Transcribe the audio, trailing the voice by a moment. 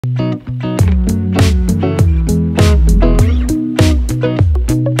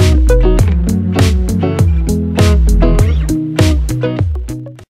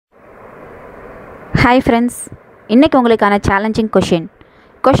Hi friends, இன்னைக்கு உங்களுக்கான challenging question.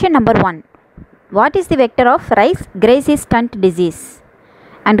 Question number 1. What is the vector of rice gracie stunt disease?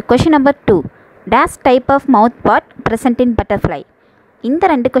 And question number 2. Dash type of mouth part present in butterfly?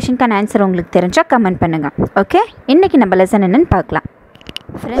 இந்த ரெண்டு கொஷினுக்கான answer உங்களுக்கு தெரிஞ்சால் comment பண்ணுங்கள். Okay, இன்றைக்கி நம்ம lesson என்னென்னு பார்க்கலாம்.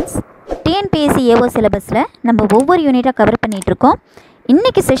 ஃப்ரெண்ட்ஸ், டிஎன்பிஎஸ்சி ஏஓ சிலபஸில் நம்ம ஒவ்வொரு யூனிட்டாக கவர் பண்ணிகிட்ருக்கோம்.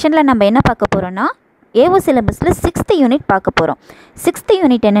 இன்றைக்கி செஷனில் நம்ம என்ன பார்க்க போகிறோன்னா ஏஓ சிலபஸில் 6th யூனிட் பார்க்க போகிறோம். 6th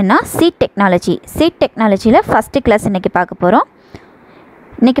யூனிட் என்னென்னா சீட் டெக்னாலஜி. சீட் டெக்னாலஜியில் ஃபஸ்ட்டு கிளாஸ் இன்றைக்கி பார்க்க போகிறோம்.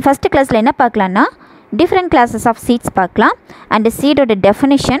 இன்றைக்கி ஃபஸ்ட்டு கிளாஸில் என்ன பார்க்கலான்னா டிஃப்ரெண்ட் கிளாஸஸ் ஆஃப் சீட்ஸ் பார்க்கலாம். And சீடோட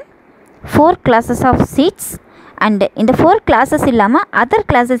definition, 4 classes of seeds, and இந்த 4 classes இல்லாமல் அதர்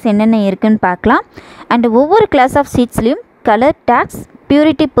கிளாஸஸ் என்னென்ன இருக்குதுன்னு பார்க்கலாம். அண்டு ஒவ்வொரு class of சீட்ஸ்லேயும் colour tax,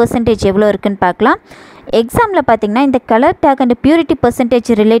 purity percentage எவ்வளோ இருக்குதுன்னு பார்க்கலாம். எக்ஸாமில் பார்த்திங்கன்னா இந்த colour take and purity percentage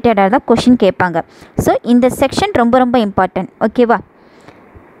ரிலேட்டடாக தான் கொஷின் கேட்பாங்க. ஸோ இந்த செக்ஷன் ரொம்ப இம்பார்ட்டன்ட். ஓகேவா?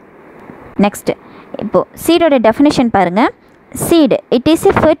 நெக்ஸ்ட்டு இப்போது சீடோட டெஃபினேஷன் பாருங்கள். Seed, it is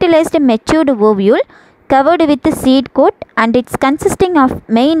a fertilised matured ovule covered with seed coat and it's consisting of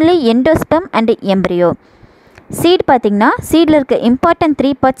mainly endosperm and embryo. Seat பார்த்திங்கன்னா சீடில் இருக்க இம்பார்ட்டன்ட்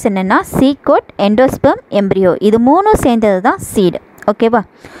 3 parts என்னென்னா seed coat, endosperm, embryo. இது மூணும் சேர்ந்தது தான் சீடு. ஓகேவா?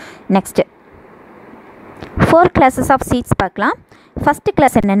 நெக்ஸ்ட்டு 4 classes ஆஃப் சீட்ஸ் பார்க்கலாம். First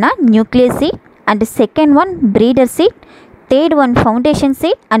class என்னென்னா nucleus seat, and second one breeder seat, third one foundation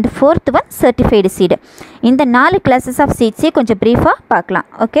seat, and fourth one certified seed. இந்த 4 classes ஆஃப் சீட்ஸே கொஞ்சம் ப்ரீஃபாக பார்க்கலாம்.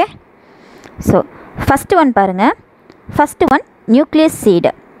 ஓகே, ஸோ ஃபஸ்ட்டு ஒன் பாருங்கள். First one nucleus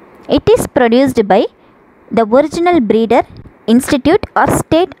seed. It is produced by the original breeder institute R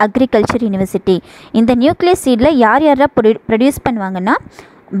state agriculture university. இந்த nucleus சீடில் யாரெல்லாம் produce பண்ணுவாங்கன்னா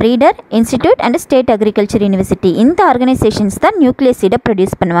breeder institute and state agriculture university. இந்த organisations தான் nucleus சீடை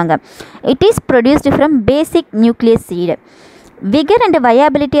produce பண்ணுவாங்க. It is produced from basic nucleus seed. Vigour and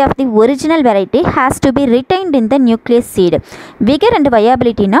வயாபிலிட்டி of the original variety has to be retained in the nucleus seed. Vigour and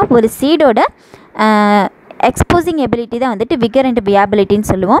வயாபிலிட்டினா ஒரு சீடோட exposing ability தான் வந்துட்டு vigour and வியாபிலிட்டின்னு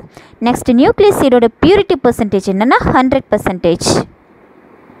சொல்லுவோம். Next nucleus சீடோட purity percentage என்னென்னா 100%.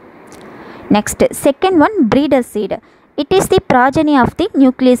 Next second one breeder seed. It is the ப்ராஜனி of the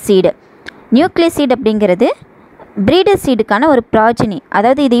nucleus seed. Nucleus seed அப்படிங்கிறது breeder சீடுக்கான ஒரு ப்ராஜனி.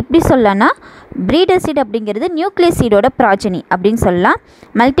 அதாவது இது இப்படி சொல்லலாம்னா ப்ரீடர் சீடு அப்படிங்கிறது நியூக்ளியஸ் சீடோட ப்ராஜனி அப்படின்னு சொல்லலாம்.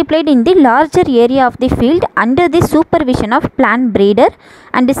 Multiplied in the larger area of the field under the supervision of plant breeder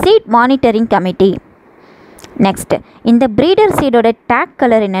and seat monitoring committee. Next, இந்த ப்ரீடர் சீடோட டேக்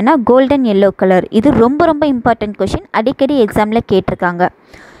கலர் என்னென்னா கோல்டன் எல்லோ கலர். இது ரொம்ப இம்பார்ட்டன்ட் கொஷின், அடிக்கடி எக்ஸாமில் கேட்டிருக்காங்க.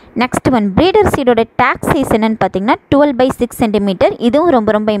 Next one breeder சீடோட take size என்னென்னு பார்த்தீங்கன்னா 12/6 cm. இதுவும்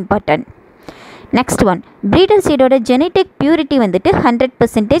ரொம்ப important. Next one breeder சீடோட genetic purity வந்துட்டு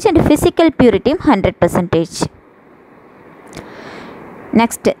 100% and physical பியூரிட்டியும் 100%.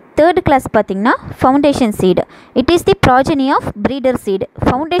 Next third class பார்த்திங்கன்னா foundation seed. It is the ப்ராஜனி of breeder seed.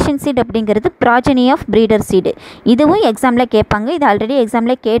 Foundation seed அப்படிங்கிறது ப்ராஜனி ஆஃப் ப்ரீடர் சீடு. இதுவும் எக்ஸாமில் கேட்பாங்க, இது ஆல்ரெடி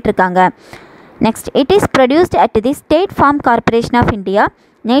எக்ஸாமில் கேட்டிருக்காங்க. Next, it is produced at the state form corporation of India,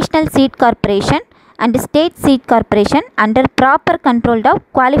 national seat corporation and state seat corporation under proper controlled of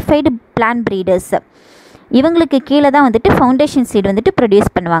qualified plan breeders. இவங்களுக்கு கீழே தான் வந்துட்டு ஃபவுண்டேஷன் சீடு வந்துட்டு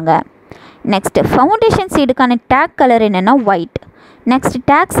ப்ரொடியூஸ் பண்ணுவாங்க. நெக்ஸ்ட் ஃபவுண்டேஷன் சீடுக்கான டேக் கலர் என்னென்னா white. Next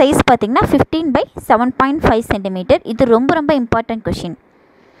take size பார்த்திங்கன்னா 15/7.5 cm. இது ரொம்ப important question.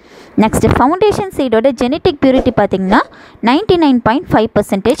 Next foundation சீடோட genetic purity பார்த்திங்கன்னா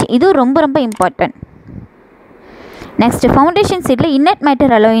 99.5%. இது ரொம்ப important. Next foundation சீடில் inert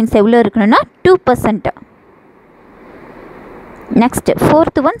matter அலோயன்ஸ் எவ்வளோ இருக்கணும்னா 2%. Next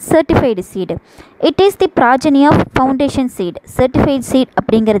fourth one certified seed. It is the ப்ராஜனி of foundation seed. Certified seat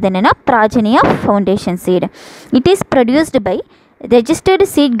அப்படிங்கிறது என்னென்னா ப்ராஜனி of foundation seed. It is produced by registered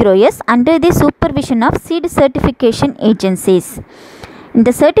seat growers under the supervision of seat certification agencies. இந்த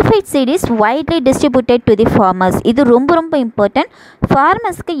certified seat is widely distributed to the farmers. இது ரொம்ப important.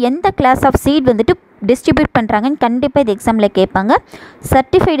 ஃபார்மர்ஸ்க்கு எந்த class of seat வந்துட்டு distribute பண்ணுறாங்கன்னு கண்டிப்பாக இது எக்ஸாமில் கேட்பாங்க.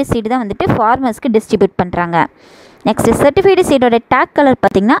 சர்டிஃபைடு சீடு தான் வந்துட்டு ஃபார்மர்ஸ்க்கு டிஸ்ட்ரிபியூட் பண்ணுறாங்க. நெக்ஸ்ட் சர்டிஃபைடு சீடோட டேக் கலர்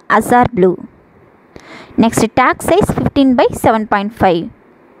பார்த்திங்கன்னா Azhar blue. Next take size 15/7.5.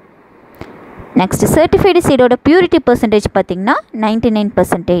 Next certified சீடோட purity percentage பார்த்திங்கன்னா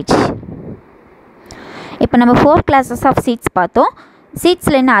 99%. இப்போ நம்ம 4 classes ஆஃப் சீட்ஸ் பார்த்தோம்.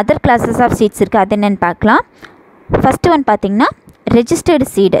 சீட்ஸில் என்ன அதர் கிளாஸஸ் ஆஃப் சீட்ஸ் இருக்குது, அது என்னென்னு பார்க்கலாம். ஃபஸ்ட்டு ஒன் பார்த்திங்கன்னா registered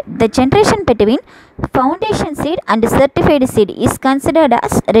seed. The generation between foundation seat and certified seed is considered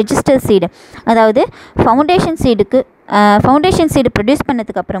as registered seed. அதாவது foundation seed produce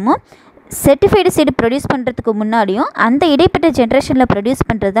பண்ணதுக்கப்புறமும் certified seed produce பண்ணுறதுக்கு முன்னாடியும் அந்த இடைப்பட்ட ஜென்ரேஷனில் ப்ரொடியூஸ்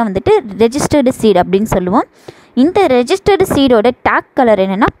பண்ணுறது தான் வந்துட்டு ரெஜிஸ்டர்டு சீட் அப்படின்னு சொல்லுவோம். இந்த ரெஜிஸ்டர்டு சீடோட டேக் கலர்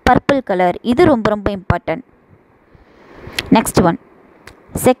என்னென்னா பர்பிள் கலர். இது ரொம்ப ரொம்ப important. Next one,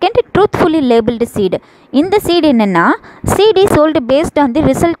 second, truthfully labelled seed. இந்த சீடு என்னென்னா seat is sold based on the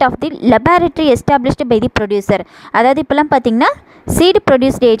result of the laboratory established by the producer. அதாவது இப்போலாம் பார்த்திங்கன்னா சீடு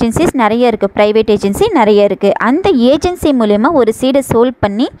ப்ரொடியூஸ்டு ஏஜென்சிஸ் நிறைய இருக்குது, ப்ரைவேட் ஏஜென்சி நிறைய இருக்குது. அந்த ஏஜென்சி மூலயமா ஒரு சீடை சோல்வ்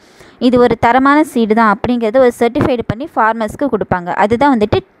பண்ணி இது ஒரு தரமான சீடு தான் அப்படிங்கிறத ஒரு சர்டிஃபைடு பண்ணி ஃபார்மர்ஸ்க்கு கொடுப்பாங்க. அதுதான்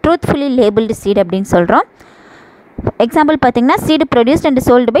வந்துட்டு ட்ரூத்ஃபுல்லி லேபிள்டு சீடு அப்படின்னு சொல்கிறோம். எக்ஸாம்பிள் பார்த்திங்கன்னா seed produced and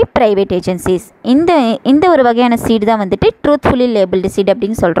sold by private agencies. இந்த ஒரு வகையான சீடு தான் வந்துட்டு ட்ரூத்ஃபுல்லி லேபிள்டு சீடு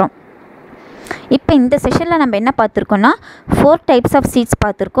அப்படின்னு சொல்கிறோம். இப்போ இந்த செஷனில் நம்ம என்ன பார்த்துருக்கோன்னா 4 டைப்ஸ் ஆஃப் சீட்ஸ்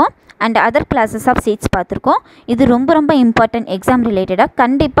பார்த்துருக்கோம் and other classes of seeds பார்த்துருக்கோம். இது ரொம்ப ரொம்ப இம்பார்ட்டன்ட் எக்ஸாம் ரிலேட்டடாக.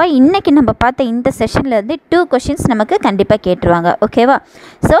 கண்டிப்பாக இன்றைக்கி நம்ம பார்த்த இந்த செஷன்லேருந்து 2 கொஷின்ஸ் நமக்கு கண்டிப்பாக கேட்டுருவாங்க. ஓகேவா?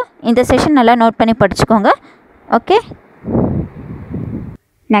 ஸோ இந்த செஷன் நல்லா நோட் பண்ணி படிச்சுக்கோங்க. Okay,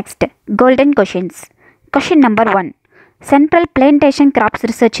 next golden questions. Question number 1, central plantation graphs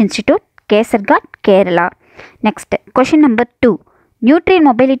research institute, கேசர்காட், Kerala. Next question number 2, நியூட்ரியன்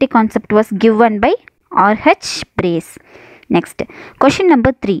mobility concept was given by R.H. Brace. Next question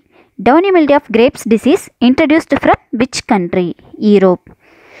number 3, downy mildew of grapes disease introduced from which country? Europe.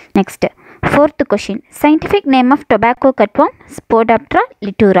 Next 4th question, scientific name of tobacco cutworm, Spodoptera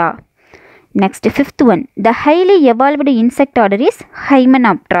litura. Next 5th one, the highly evolved insect order is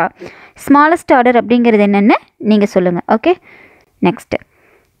Hymenoptera. Smallest order அப்படிங்கிறது என்னன்னு நீங்க சொல்லுங்க. Okay, next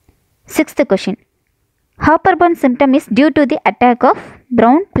 6th question, hopper-borne symptom is due to the attack of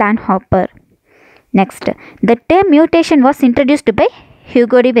brown plant hopper. Next, the term mutation was introduced by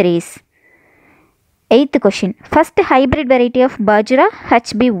Hugo de Vries. 8th question, first hybrid variety of Bajra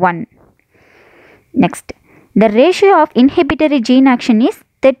HB1. Next, the ratio of inhibitory gene action is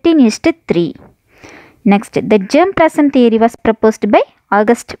 13:3. Next, the germplasm theory was proposed by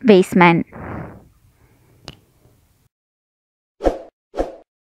August Weismann.